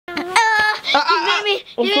me.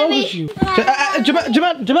 What's wrong with you?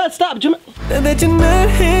 Jamal, stop, Jamal. That you're not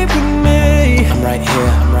here with me. I'm right here.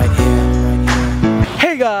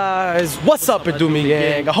 Hey guys, what's up, Adumi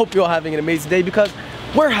gang? I hope you're all having an amazing day because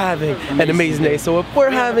we're having an amazing day. So if we're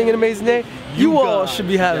having an amazing day, you all should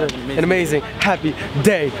be having an amazing, happy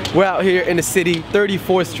day. We're out here in the city,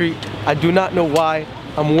 34th Street. I do not know why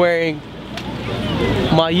I'm wearing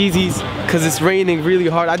my Yeezys because it's raining really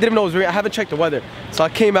hard. I didn't know it was raining. I haven't checked the weather. So I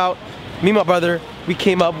came out, me and my brother, we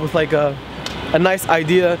came up with like a nice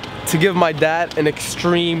idea to give my dad an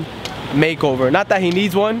extreme makeover. Not that he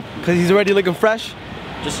needs one because he's already looking fresh.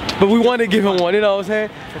 But we want to give him one, you know what I'm saying?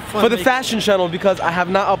 For the fashion channel, because I have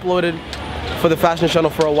not uploaded for the fashion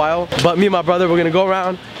channel for a while. But me and my brother, we're gonna go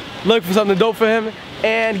around, look for something dope for him,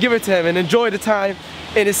 and give it to him, and enjoy the time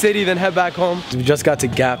in the city, then head back home. We just got to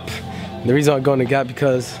Gap. The reason I'm going to Gap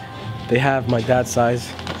because they have my dad's size.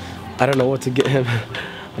 I don't know what to get him.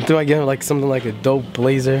 I'm thinking I get him like something like a dope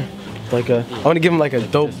blazer. I want to give him like a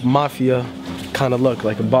dope mafia kind of look,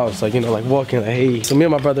 like a boss, like, you know, like walking like, hey. So me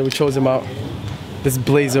and my brother, we chose him out. This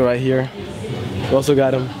blazer right here. We also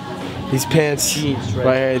got him these pants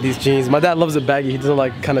right here, these jeans. My dad loves it baggy. He doesn't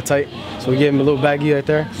like kind of tight, so we gave him a little baggy right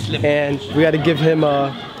there. And we got to give him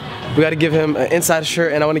an inside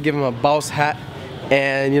shirt, and I want to give him a boss hat.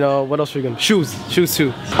 And you know what else are we gonna? Shoes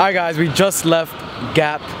too. All right, guys, we just left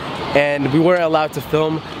Gap, and we weren't allowed to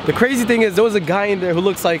film. The crazy thing is, there was a guy in there who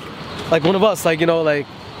looks like one of us, like, you know, like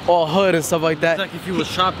all hood and stuff like that. It's like if he was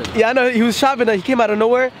shopping. Yeah, I know, he was shopping. He came out of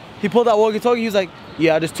nowhere. He pulled out walkie-talkie. He was like,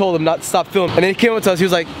 yeah, I just told him not to stop filming. And then he came up to us. He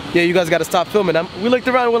was like, yeah, you guys got to stop filming. We looked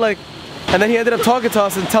around and we're like, and then he ended up talking to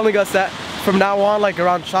us and telling us that from now on, like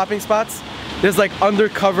around shopping spots, there's like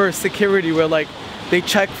undercover security where like they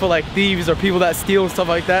check for like thieves or people that steal and stuff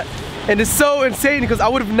like that. And it's so insane because I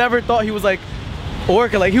would have never thought he was like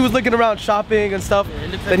working. Like he was looking around shopping and stuff.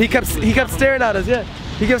 Then he kept staring at us. Yeah,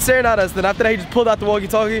 he kept staring at us. Then after that, he just pulled out the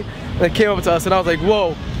walkie-talkie and then came up to us. And I was like,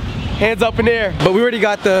 whoa. Hands up in the air. But we already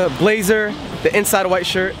got the blazer, the inside white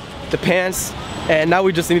shirt, the pants, and now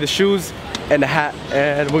we just need the shoes and the hat.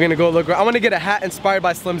 And we're gonna go look around. I wanna get a hat inspired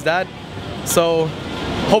by Slim's dad. So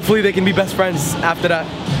hopefully they can be best friends after that.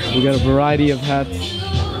 We got a variety of hats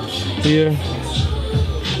here.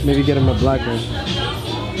 Maybe get him a black one.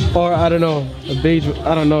 Or I don't know, a beige,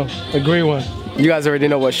 I don't know, a gray one. You guys already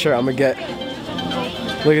know what shirt I'm gonna get.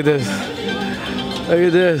 Look at this. Look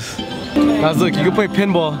at this. Guys, look, you can play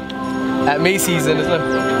pinball at Macy's and it's like,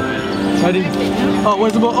 ready? Oh,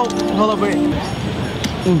 where's the ball? Oh, hold up, wait.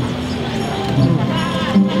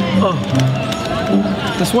 Oh,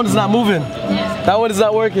 this one is not moving. That one is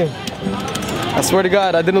not working. I swear to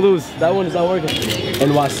God, I didn't lose. That one is not working.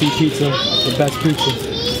 NYC pizza, the best pizza.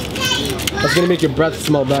 That's gonna make your breath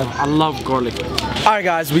smell bad. I love garlic. All right,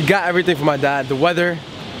 guys, we got everything for my dad. The weather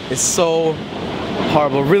is so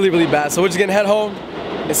horrible, really, really bad. So we're just gonna head home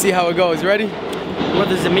and see how it goes. You ready? The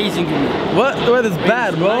weather's amazing to me. What? The weather's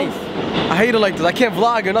bad, bro. Nice. I hate it like this. I can't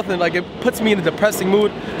vlog or nothing. Like, it puts me in a depressing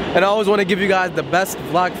mood. And I always want to give you guys the best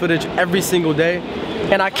vlog footage every single day.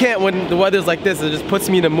 And I can't when the weather's like this. It just puts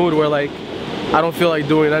me in a mood where like, I don't feel like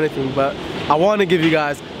doing anything. But I want to give you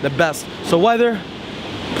guys the best. So weather,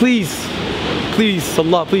 please,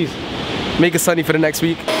 Allah, please, make it sunny for the next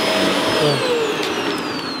week.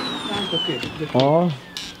 Oh,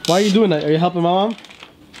 why are you doing that? Are you helping my mom?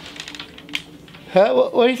 Huh?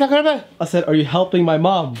 What are you talking about? I said, are you helping my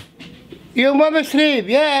mom? Your mom is asleep.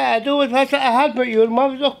 Yeah, I do what I help, but your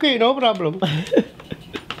mom is okay, no problem.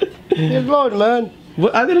 You're good, man.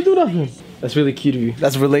 What? I didn't do nothing. That's really cute of you.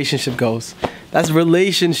 That's relationship goals. That's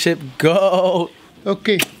relationship go.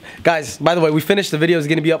 Okay. Guys, by the way, we finished the video. It's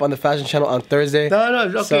gonna be up on the fashion channel on Thursday. No,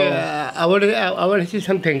 it's okay. So, I want to say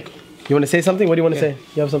something. You want to say something? What do you want to say?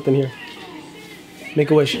 You have something here.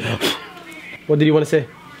 Make a wish. What did you want to say?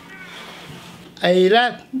 I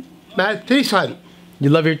love my 3 sons. You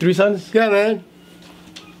love your 3 sons? Yeah, man.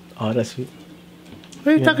 Oh, that's sweet.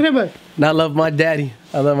 What are you talking about? And I love my daddy.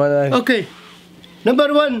 I love my daddy. Okay.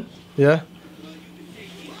 Number 1. Yeah?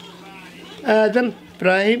 Adam,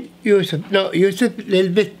 Ibrahim, Yusuf. No, Yusuf,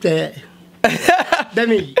 little bit dummy.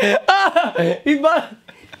 He's bad.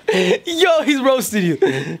 Yo, he's roasted you.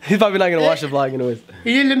 He's probably not gonna watch the vlog anyways.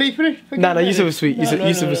 You didn't let me finish? Nah, Yusuf is sweet.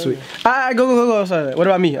 Yusuf is sweet. Go. Sorry. What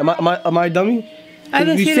about me? Am I a dummy? I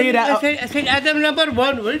didn't say that. I said Adam number 1.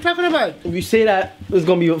 What are you talking about? If you say that, it's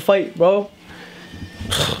gonna be a fight, bro.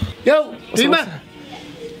 Yo, Rima.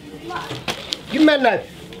 Give me my knife.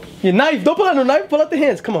 Your knife? Don't pull out no knife. Pull out the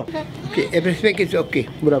hands. Come on. Okay, everything is okay.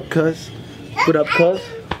 What up, cuz? What up, cuz?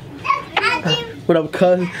 What up,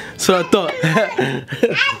 cuz? So I thought.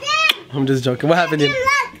 I'm just joking. What happened, Ian?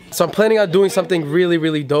 So I'm planning on doing something really,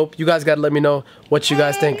 really dope. You guys gotta let me know what you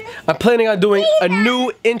guys think. I'm planning on doing a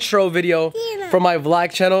new intro video for my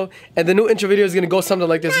vlog channel. And the new intro video is gonna go something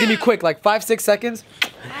like this. It's gonna be quick, like 5-6 seconds.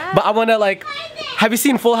 But I wanna like, have you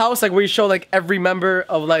seen Full House? Like where you show like every member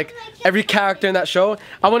of like, every character in that show?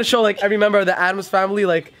 I wanna show like every member of the Addams family,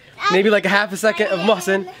 like maybe like a half a second of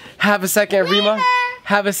Mohsen, half a second of Rima,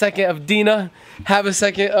 half a second of Dina, half a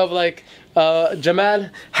second of like Jamal,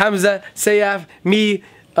 Hamza, Sayaf, me,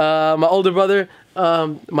 my older brother,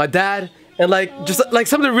 my dad, and like just like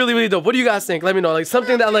something really, really dope. What do you guys think? Let me know. Like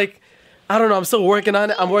something that like, I don't know, I'm still working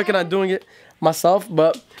on it. I'm working on doing it myself,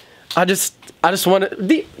 but I just want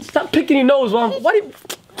to stop picking your nose, Mom. Why do you...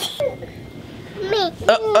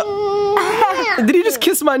 Did he just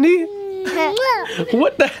kiss my knee?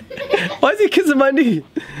 What the? Why is he kissing my knee?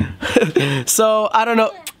 So I don't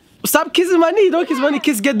know. Stop kissing my knee. Don't kiss my knee.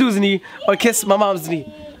 Kiss Geddu's knee or kiss my mom's knee.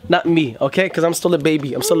 Not me, okay? Because I'm still a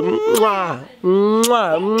baby. I'm still a mwah,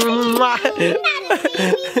 mwah,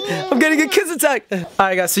 mwah. I'm getting a kiss attack.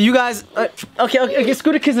 Alright guys, so you guys okay,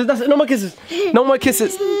 screw the kisses. That's it. No more kisses. No more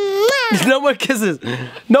kisses. No more kisses.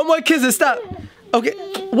 No more kisses. Stop. Okay.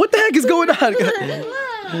 What the heck is going on?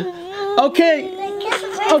 Okay,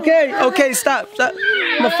 stop. I'm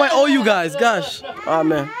gonna fight all you guys. Gosh. Oh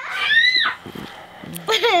man.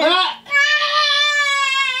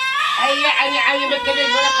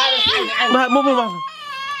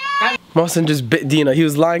 Mohsen just bit Dina. He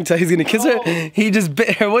was lying to her. He's gonna kiss her. He just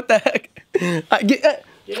bit her. What the heck?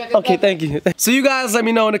 Okay, thank you. So you guys let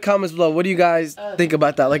me know in the comments below. What do you guys think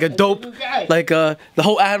about that? Like a dope, like the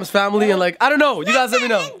whole Addams family and like, I don't know. You guys let me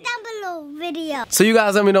know. Video. So you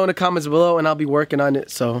guys let me know in the comments below and I'll be working on it.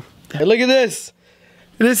 So hey, look at this.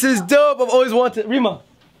 This is dope. I've always wanted. Rima.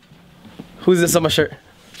 Who's this on my shirt?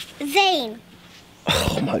 Zayn.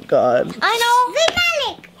 Oh my god. I know. Zayn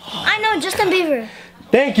Malik. I know Justin Bieber.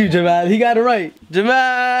 Thank you, Jamal. He got it right.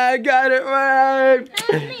 Jamal got it right.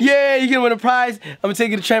 Yeah, you're gonna win a prize. I'm gonna take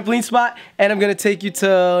you to trampoline spot and I'm gonna take you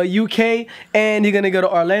to UK and you're gonna go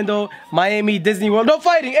to Orlando, Miami, Disney World. No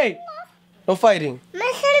fighting, hey. No fighting.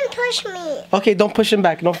 Listen, push me. Okay, don't push him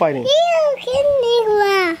back. No fighting.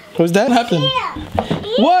 Yeah, what's that happened?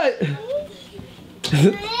 What?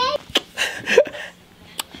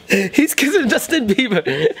 He's kissing Justin Bieber.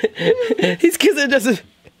 He's kissing Justin.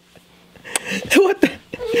 What the?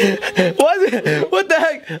 What the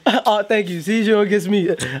heck? Oh, thank you. See, you don't kiss me.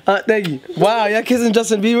 Thank you. Wow, y'all kissing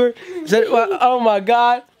Justin Bieber? Oh my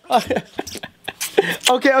God.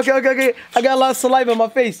 Okay. I got a lot of saliva in my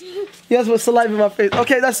face. Yes, with saliva in my face.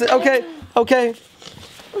 Okay, that's it. Okay. Okay,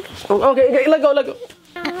 let go.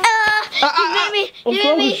 What's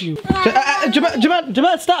wrong with you?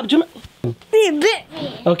 Jamal, stop. Jamal. He bit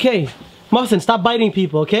me. Okay. Mohsen, stop biting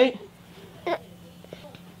people, okay?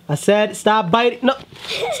 I said stop biting. No,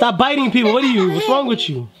 stop biting people. What are you? What's wrong with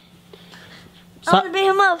you? I'm gonna beat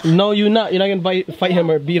him up. No, you're not. You're not gonna fight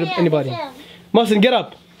him or beat up anybody. Mohsen, get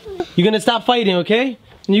up. You're gonna stop fighting, okay?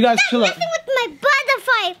 And you guys chill out. With my brother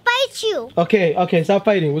fight you. Okay, stop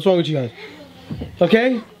fighting. What's wrong with you guys?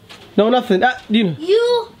 Okay? No, nothing. Dina.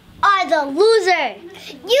 You are the loser.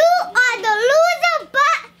 You are the loser,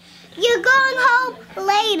 but you're going home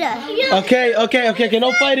later. Okay.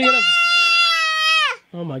 No fighting.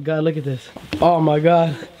 Oh my God, look at this. Oh my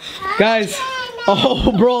God. Guys, a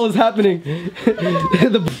whole brawl is happening.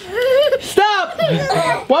 Stop!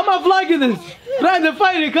 Why am I vlogging this? Trying to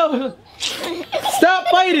fight it, come. Stop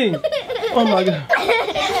fighting! Oh my God.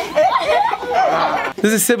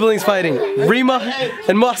 This is siblings fighting. Rima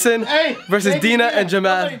and Mohsen versus Dina and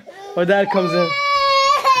Jamal. Our dad comes in.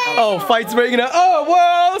 Oh, fight's breaking out. Oh,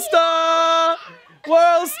 World Star!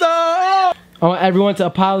 World Star! I want everyone to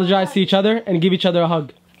apologize to each other and give each other a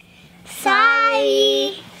hug.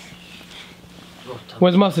 Sorry.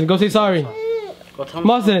 Where's Mohsen? Go say sorry.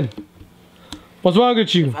 Mohsen, what's wrong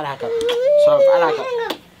with you?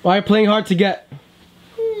 Why are you playing hard to get?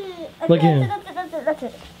 Look at him.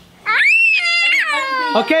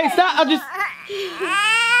 Okay, stop. I'll just.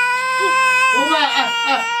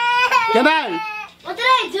 Come on. What did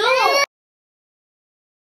I do?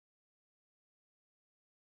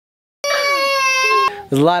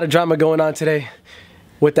 There's a lot of drama going on today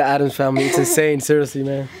with the Addams family. It's insane, seriously,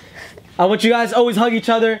 man. I want you guys to always hug each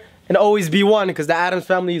other and always be one, because the Addams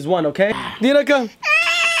family is one, okay? Dina, come.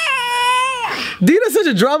 Dina's such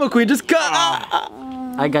a drama queen. Just cut.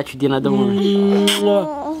 I got you, Dina. Don't worry.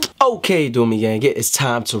 Okay, Doomy Gang, it's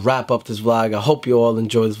time to wrap up this vlog. I hope you all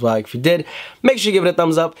enjoyed this vlog. If you did, make sure you give it a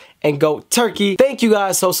thumbs up and go turkey. Thank you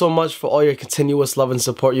guys so much for all your continuous love and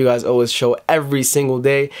support you guys always show every single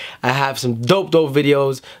day. I have some dope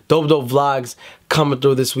videos, dope vlogs coming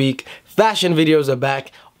through this week. Fashion videos are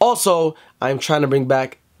back. Also, I'm trying to bring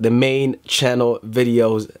back the main channel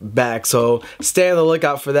videos back, so stay on the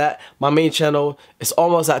lookout for that. My main channel is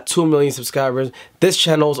almost at 2 million subscribers. This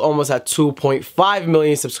channel is almost at 2.5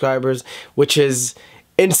 million subscribers, which is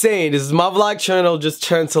insane. This is my vlog channel just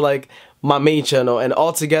turned to like my main channel, and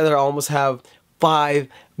altogether I almost have 5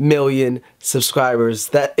 million subscribers.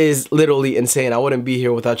 That is literally insane. I wouldn't be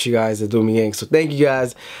here without you guys at Do Me Gang. So thank you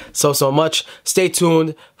guys so much. Stay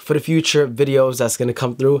tuned for the future videos that's gonna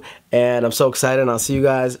come through, and I'm so excited. And I'll see you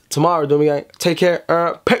guys tomorrow. Do Me Gang. Take care.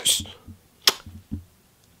 Peace.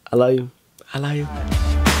 I love you. I love you.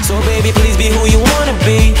 So baby, please be who you wanna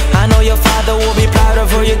be. I know your father will be proud of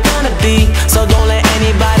who you're gonna be. So don't let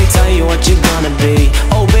anybody tell you what you're gonna be.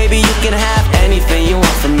 Oh baby, you can have anything you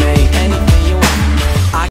want from me. Anything.